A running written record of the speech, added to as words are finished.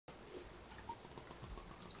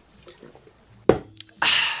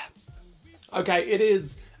Okay, it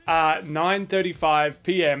is 9:35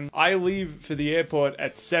 p.m. I leave for the airport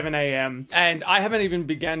at 7 a.m. and I haven't even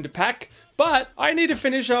begun to pack, but I need to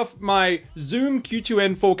finish off my Zoom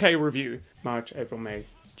Q2n-4k review. March, April, May,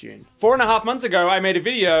 June. 4.5 months ago, I made a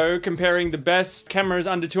video comparing the best cameras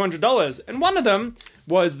under $200, and one of them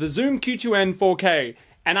was the Zoom Q2n-4k.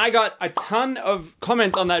 And I got a ton of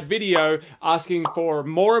comments on that video asking for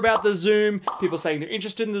more about the Zoom, people saying they're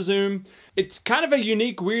interested in the Zoom. It's kind of a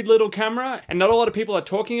unique, weird little camera, and not a lot of people are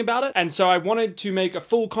talking about it. And so I wanted to make a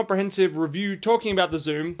full comprehensive review talking about the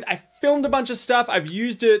Zoom. I filmed a bunch of stuff, I've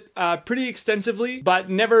used it pretty extensively,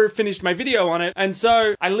 but never finished my video on it. And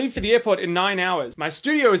so I leave for the airport in 9 hours. My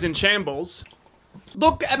studio is in shambles.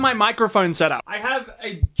 Look at my microphone setup. I have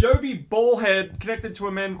a Joby ball head connected to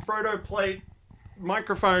a Manfrotto plate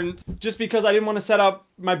microphone just because I didn't want to set up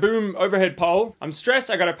my boom overhead pole. I'm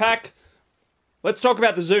stressed, I gotta pack. Let's talk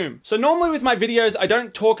about the Zoom. So normally with my videos, I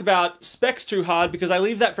don't talk about specs too hard because I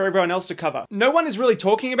leave that for everyone else to cover. No one is really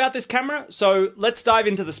talking about this camera, so let's dive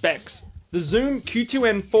into the specs. The Zoom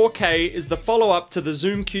Q2n-4k is the follow-up to the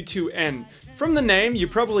Zoom Q2n. From the name, you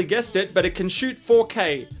probably guessed it, but it can shoot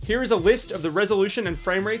 4K. Here is a list of the resolution and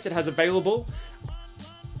frame rates it has available.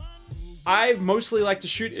 I mostly like to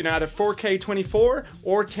shoot in either 4K 24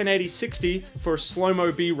 or 1080-60 for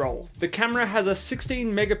Slomo B-roll. The camera has a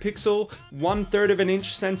 16 megapixel, 1/3 of an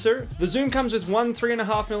inch sensor. The Zoom comes with one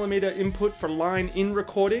 3.5mm input for line-in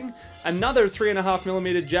recording, another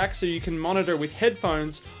 3.5mm jack so you can monitor with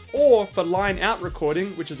headphones, or for line-out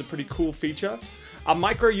recording, which is a pretty cool feature. A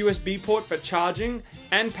micro USB port for charging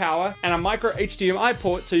and power, and a micro HDMI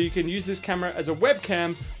port so you can use this camera as a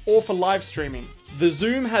webcam or for live streaming. The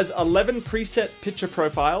Zoom has 11 preset picture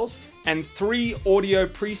profiles and 3 audio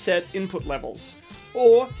preset input levels.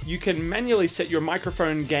 Or you can manually set your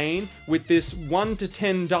microphone gain with this 1 to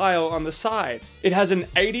 10 dial on the side. It has an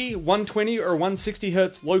 80, 120 or 160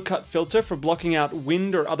 Hz low cut filter for blocking out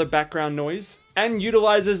wind or other background noise, and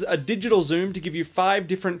utilizes a digital zoom to give you 5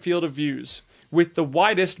 different field of views, with the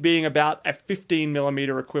widest being about a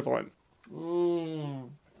 15mm equivalent.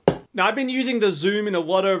 Now, I've been using the Zoom in a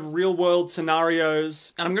lot of real-world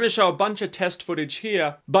scenarios, and I'm going to show a bunch of test footage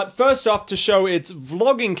here. But first off, to show its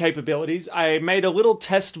vlogging capabilities, I made a little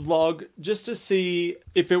test vlog just to see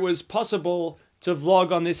if it was possible to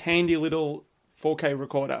vlog on this handy little 4K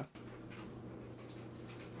recorder.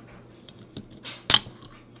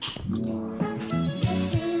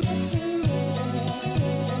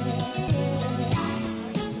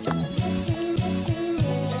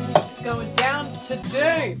 It's going down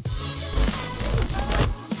today!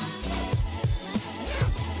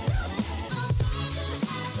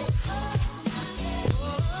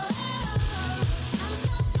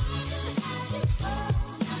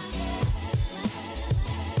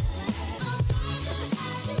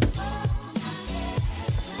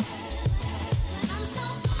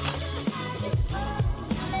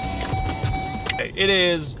 It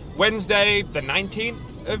is Wednesday, the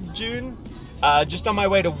 19th of June. Just on my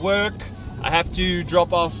way to work. I have to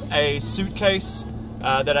drop off a suitcase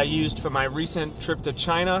that I used for my recent trip to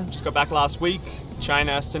China. Just got back last week.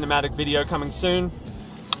 China cinematic video coming soon.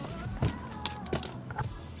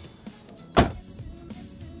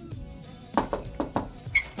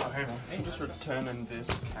 Oh, hang on. I'm just returning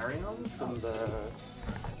this carry-on from the...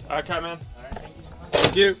 Okay, man.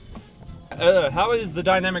 Thank you. How is the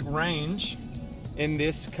dynamic range in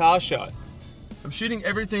this car shot? I'm shooting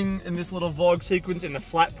everything in this little vlog sequence in the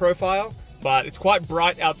flat profile, but it's quite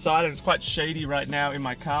bright outside and it's quite shady right now in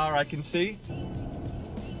my car, I can see.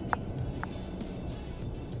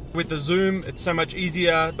 With the Zoom, it's so much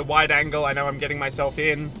easier. The wide angle, I know I'm getting myself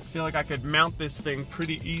in. I feel like I could mount this thing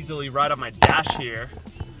pretty easily right on my dash here.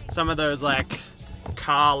 Some of those like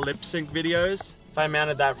car lip sync videos, if I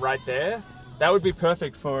mounted that right there, that would be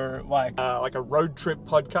perfect for like a road trip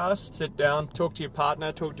podcast. Sit down, talk to your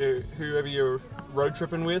partner, talk to whoever you're road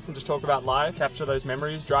tripping with and just talk about life, capture those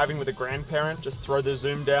memories. Driving with a grandparent, just throw the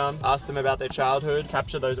Zoom down, ask them about their childhood,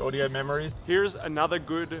 capture those audio memories. Here's another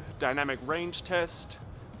good dynamic range test.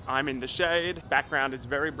 I'm in the shade, background is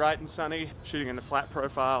very bright and sunny, shooting in the flat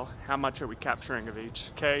profile. How much are we capturing of each?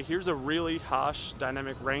 Okay, here's a really harsh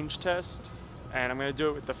dynamic range test, and I'm gonna do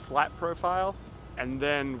it with the flat profile and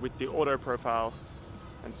then with the auto profile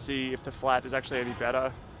and see if the flat is actually any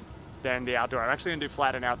better than the outdoor. I'm actually gonna do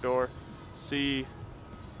flat and outdoor, see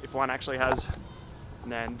if one actually has.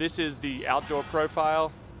 And then this is the outdoor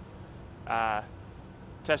profile,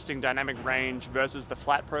 testing dynamic range versus the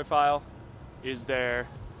flat profile. Is there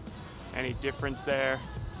any difference there?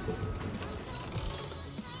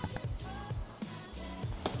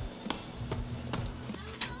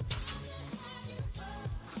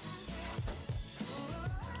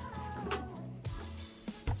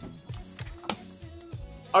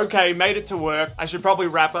 Okay, made it to work. I should probably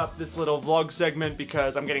wrap up this little vlog segment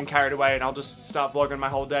because I'm getting carried away, and I'll just start vlogging my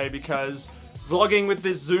whole day because vlogging with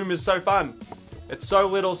this Zoom is so fun. It's so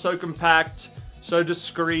little, so compact, so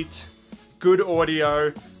discreet, good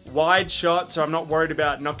audio, wide shot, so I'm not worried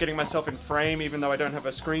about not getting myself in frame even though I don't have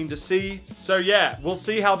a screen to see. So yeah, we'll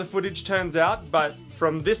see how the footage turns out, but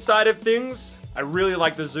from this side of things, I really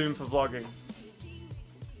like the Zoom for vlogging.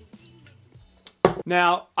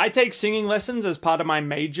 Now, I take singing lessons as part of my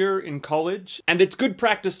major in college, and it's good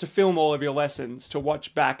practice to film all of your lessons to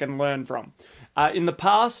watch back and learn from. In the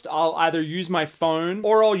past, I'll either use my phone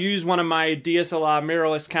or I'll use one of my DSLR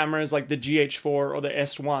mirrorless cameras like the GH4 or the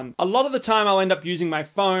S1. A lot of the time I'll end up using my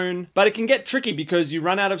phone, but it can get tricky because you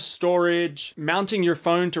run out of storage. Mounting your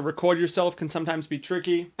phone to record yourself can sometimes be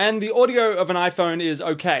tricky. And the audio of an iPhone is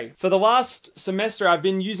okay. For the last semester, I've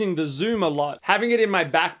been using the Zoom a lot. Having it in my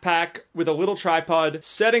backpack with a little tripod,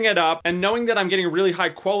 setting it up, and knowing that I'm getting really high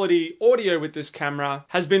quality audio with this camera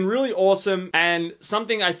has been really awesome and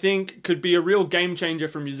something I think could be a real game changer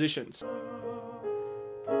for musicians.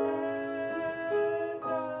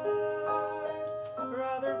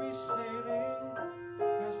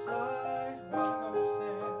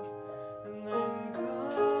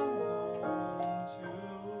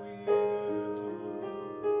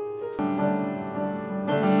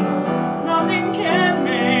 Nothing can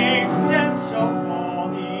make sense of all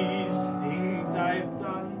these things I've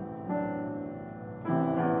done.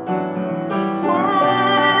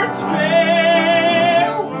 Words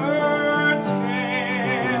fail, words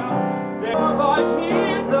fail. But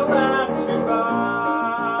here's the last goodbye.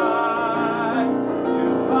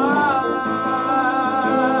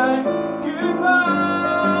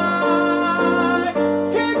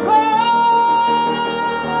 Goodbye, goodbye, goodbye.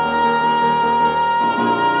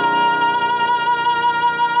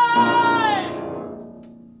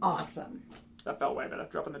 Awesome. That felt way better,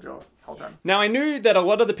 dropping the jaw whole time. Now I knew that a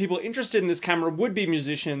lot of the people interested in this camera would be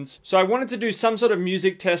musicians, so I wanted to do some sort of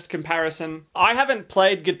music test comparison. I haven't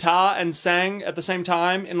played guitar and sang at the same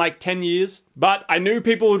time in like 10 years, but I knew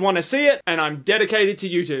people would want to see it, and I'm dedicated to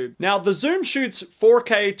YouTube. Now the Zoom shoots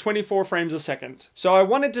 4K 24 frames a second, so I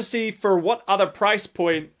wanted to see for what other price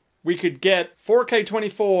point we could get 4K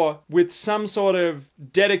 24 with some sort of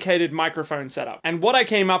dedicated microphone setup. And what I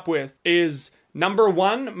came up with is number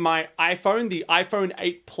one, my iPhone, the iPhone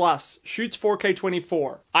 8 Plus, shoots 4K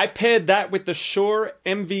 24. I paired that with the Shure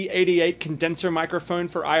MV88 condenser microphone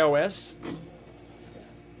for iOS.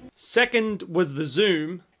 Second was the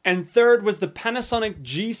Zoom. And third was the Panasonic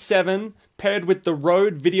G7 paired with the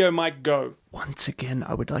Rode VideoMic Go. Once again,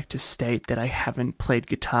 I would like to state that I haven't played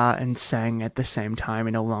guitar and sang at the same time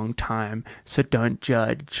in a long time, so don't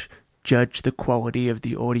judge. Judge the quality of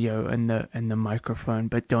the audio and the microphone,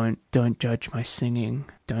 but don't judge my singing.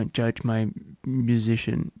 Don't judge my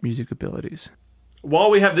music abilities. While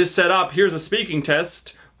we have this set up, here's a speaking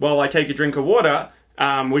test while I take a drink of water.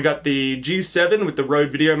 We got the G7 with the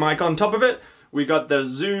Rode VideoMic on top of it. We got the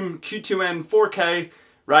Zoom Q2n-4k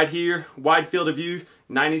right here, wide field of view,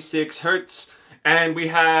 96 Hertz. And we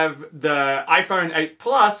have the iPhone 8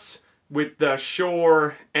 Plus with the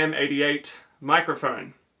Shure M88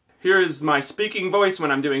 microphone. Here is my speaking voice when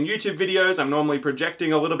I'm doing YouTube videos. I'm normally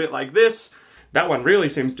projecting a little bit like this. That one really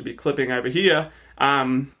seems to be clipping over here.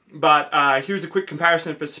 But here's a quick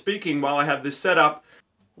comparison for speaking while I have this set up.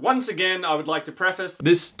 Once again, I would like to preface,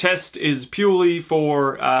 this test is purely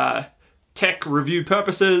for tech review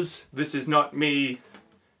purposes. This is not me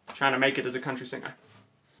trying to make it as a country singer.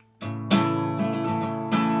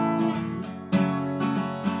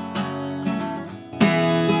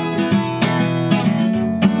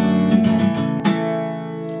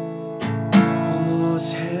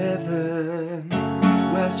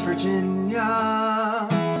 West Virginia,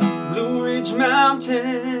 Blue Ridge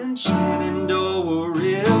Mountain, Shenandoah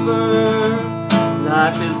River.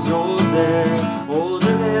 Life is old there,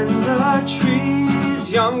 older than the trees,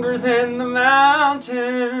 younger than the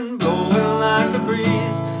mountain, blowing like a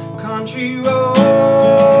breeze. Country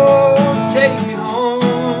roads take me home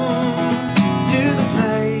to the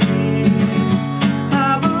place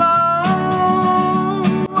I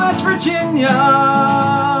belong. West Virginia,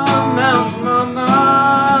 mountain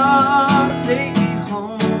mama, take me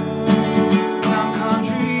home down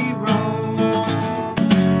country roads.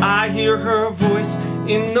 I hear her voice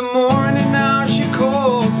in the morning, now she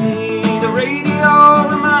calls me. The radio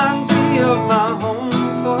reminds me of my home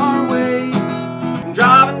far away. And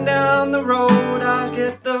driving down the road, I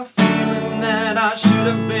get the feeling that I should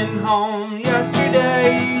have been home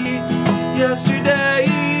yesterday. Yesterday,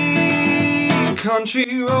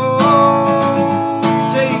 country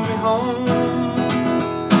roads take me home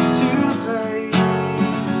to the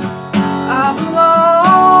place I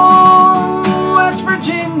belong, West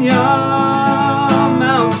Virginia,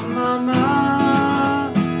 mountain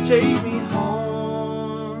mama, take me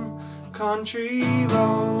home, country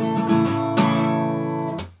road.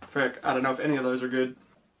 Frick, I don't know if any of those are good.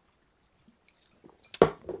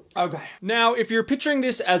 Okay. Now, if you're picturing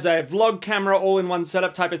this as a vlog camera all-in-one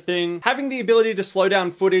setup type of thing, having the ability to slow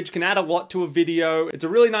down footage can add a lot to a video. It's a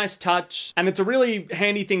really nice touch, and it's a really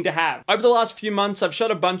handy thing to have. Over the last few months, I've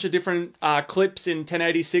shot a bunch of different clips in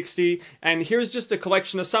 1080-60, and here's just a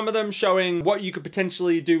collection of some of them showing what you could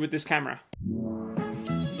potentially do with this camera.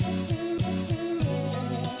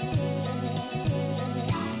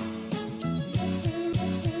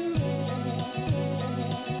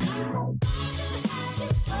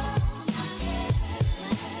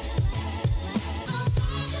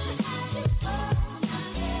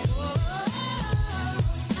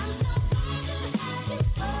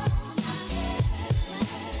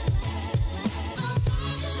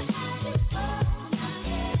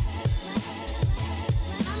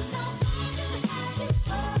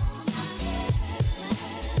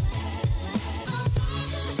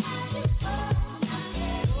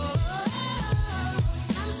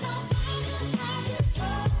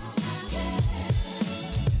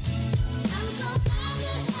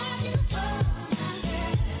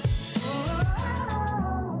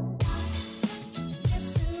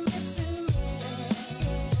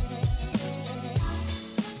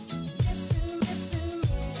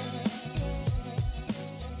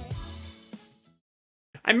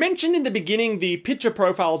 I mentioned in the beginning the picture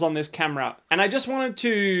profiles on this camera, and I just wanted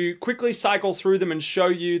to quickly cycle through them and show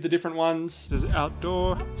you the different ones. There's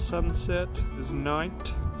outdoor, sunset, there's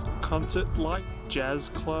night, there's concert light, jazz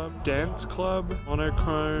club, dance club,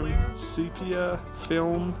 monochrome, sepia,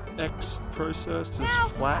 film, X process, there's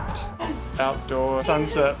flat, outdoor,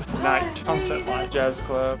 sunset, night, concert light, jazz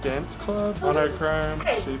club, dance club, monochrome,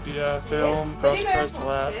 sepia, film, cross-post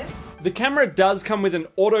flat. The camera does come with an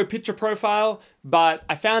auto picture profile, but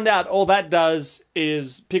I found out all that does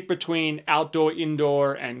is pick between outdoor,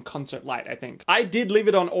 indoor, and concert light, I think. I did leave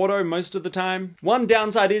it on auto most of the time. One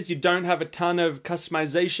downside is you don't have a ton of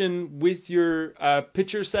customization with your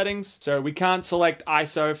picture settings, so we can't select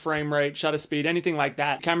ISO, frame rate, shutter speed, anything like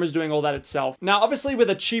that. The camera's doing all that itself. Now, obviously with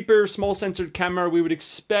a cheaper, small sensored camera, we would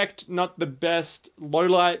expect not the best low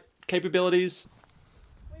light capabilities.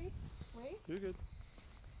 Wait. You're good.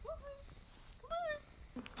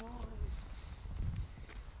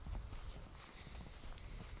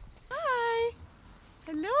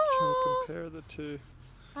 Hello. Trying to compare the two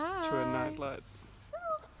to a night light.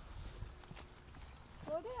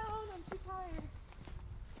 Go down, I'm too tired.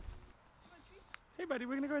 Hey buddy,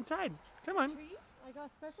 we're gonna go inside. Come on. Treat? I got a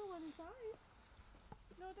special one inside.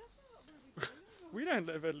 No, that's not what we're doing. We don't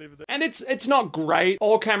ever live there. And it's not great.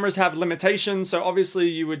 All cameras have limitations, so obviously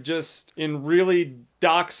you would just, in really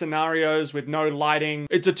dark scenarios with no lighting,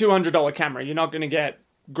 it's a $200 camera. You're not gonna get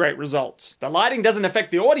great results. The lighting doesn't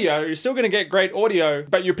affect the audio, you're still going to get great audio,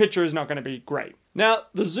 but your picture is not going to be great. Now,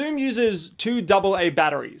 the Zoom uses 2 AA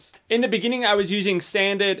batteries. In the beginning, I was using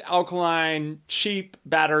standard alkaline, cheap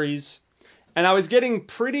batteries, and I was getting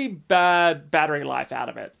pretty bad battery life out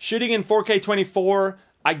of it. Shooting in 4K 24,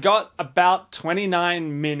 I got about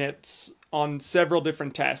 29 minutes on several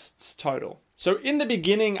different tests total. So in the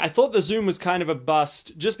beginning, I thought the Zoom was kind of a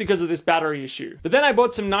bust just because of this battery issue. But then I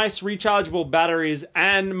bought some nice rechargeable batteries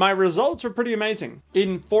and my results were pretty amazing.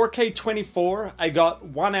 In 4K 24, I got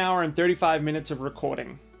 1 hour and 35 minutes of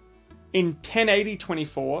recording. In 1080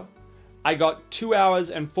 24, I got 2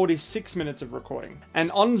 hours and 46 minutes of recording.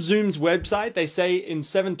 And on Zoom's website, they say in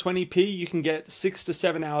 720p, you can get 6 to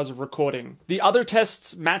 7 hours of recording. The other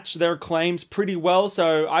tests match their claims pretty well,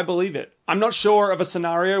 so I believe it. I'm not sure of a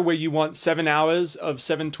scenario where you want 7 hours of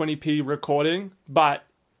 720p recording, but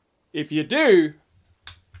if you do,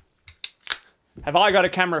 have I got a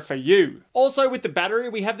camera for you? Also with the battery,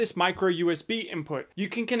 we have this micro USB input. You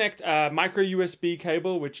can connect a micro USB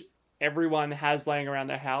cable, which everyone has laying around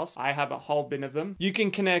their house. I have a whole bin of them. You can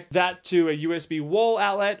connect that to a USB wall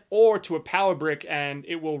outlet or to a power brick and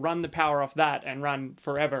it will run the power off that and run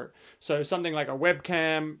forever. So something like a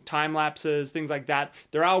webcam, time lapses, things like that.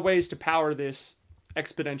 There are ways to power this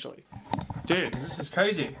exponentially. Dude, this is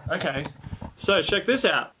crazy. Okay. So check this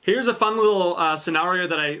out. Here's a fun little scenario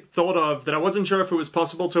that I thought of that I wasn't sure if it was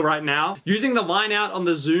possible till right now. Using the line out on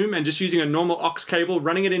the Zoom and just using a normal aux cable,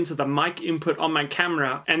 running it into the mic input on my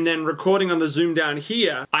camera, and then recording on the Zoom down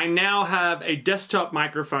here, I now have a desktop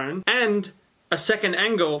microphone and a second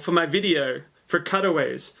angle for my video, for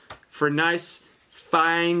cutaways, for nice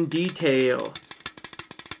fine detail.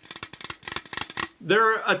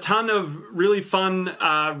 There are a ton of really fun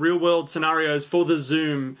real-world scenarios for the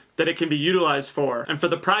zoom that it can be utilized for. And for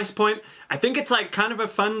the price point, I think it's like kind of a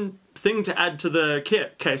fun thing to add to the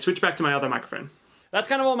kit. Okay, switch back to my other microphone. That's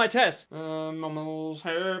kind of all my tests. Almost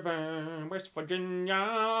heaven, West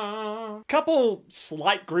Virginia. Couple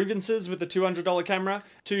slight grievances with the $200 camera.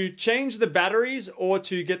 To change the batteries or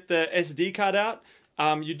to get the SD card out,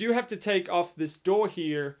 you do have to take off this door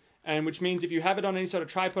here, and which means if you have it on any sort of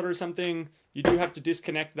tripod or something, you do have to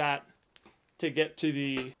disconnect that to get to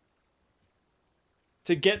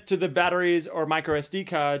the batteries or micro SD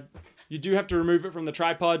card. You do have to remove it from the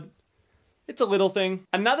tripod. It's a little thing.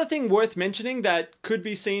 Another thing worth mentioning that could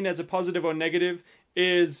be seen as a positive or negative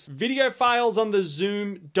is video files on the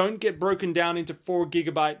zoom don't get broken down into 4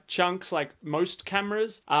 GB chunks like most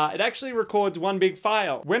cameras. It actually records one big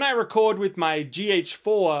file. When I record with my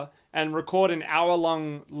GH4 and record an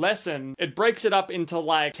hour-long lesson, it breaks it up into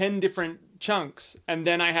like 10 different chunks, and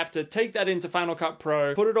then I have to take that into Final Cut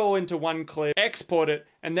Pro, put it all into one clip, export it,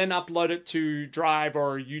 and then upload it to Drive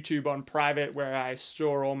or YouTube on private where I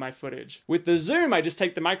store all my footage. With the zoom, I just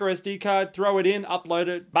take the micro SD card, throw it in, upload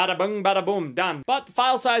it, bada bung, bada boom, done. But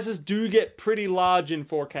file sizes do get pretty large in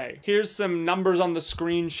 4K. Here's some numbers on the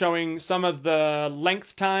screen showing some of the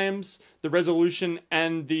length times, the resolution,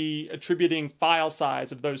 and the attributing file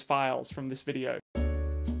size of those files from this video.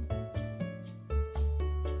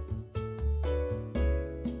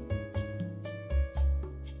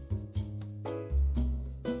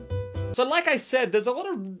 So like I said, there's a lot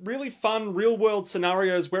of really fun real-world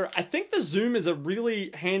scenarios where I think the zoom is a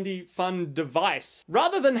really handy, fun device.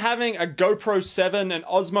 Rather than having a GoPro 7, an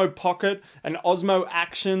Osmo Pocket, an Osmo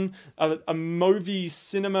Action, a Movi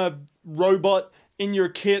Cinema robot in your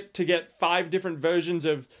kit to get 5 different versions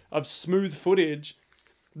of smooth footage,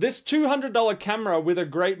 this $200 camera with a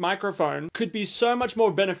great microphone could be so much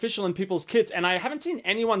more beneficial in people's kits, and I haven't seen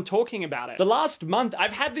anyone talking about it. The last month,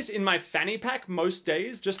 I've had this in my fanny pack most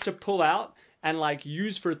days just to pull out and like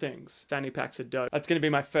use for things. Fanny packs are dope. That's gonna be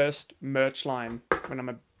my first merch line when I'm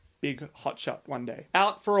a big hotshot one day.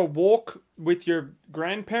 Out for a walk with your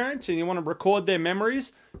grandparents and you wanna record their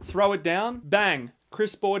memories, throw it down, bang,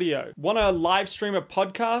 crisp audio. Wanna live stream a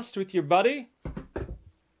podcast with your buddy?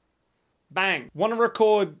 Bang. Want to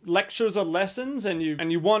record lectures or lessons and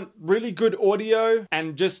you want really good audio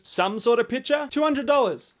and just some sort of picture?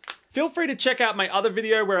 $200. Feel free to check out my other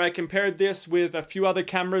video where I compared this with a few other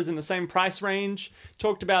cameras in the same price range.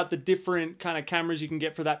 Talked about the different kind of cameras you can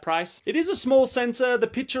get for that price. It is a small sensor. The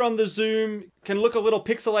picture on the zoom can look a little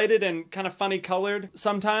pixelated and kind of funny colored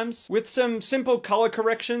sometimes. With some simple color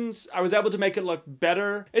corrections, I was able to make it look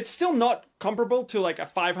better. It's still not comparable to like a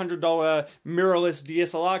 $500 mirrorless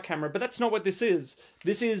DSLR camera, but that's not what this is.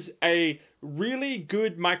 This is a really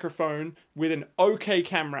good microphone with an okay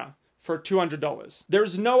camera for $200.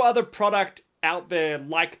 There's no other product out there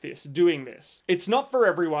like this, doing this. It's not for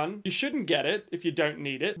everyone. You shouldn't get it if you don't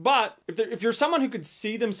need it. But if you're someone who could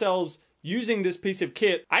see themselves using this piece of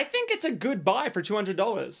kit, I think it's a good buy for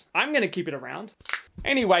 $200. I'm gonna keep it around.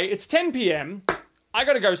 Anyway, it's 10 p.m. I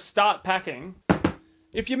gotta go start packing.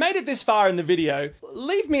 If you made it this far in the video,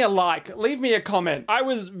 leave me a like, leave me a comment. I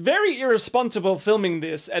was very irresponsible filming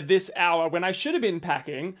this at this hour when I should have been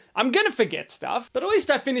packing. I'm gonna forget stuff, but at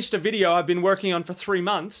least I finished a video I've been working on for 3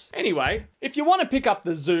 months. Anyway, if you want to pick up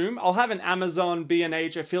the zoom, I'll have an Amazon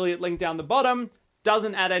B&H affiliate link down the bottom.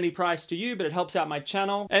 Doesn't add any price to you, but it helps out my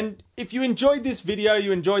channel. And if you enjoyed this video,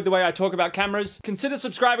 you enjoyed the way I talk about cameras, consider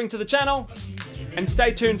subscribing to the channel and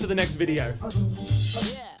stay tuned for the next video.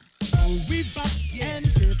 We bop and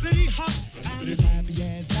pretty hot. I'm as happy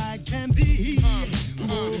as I can be.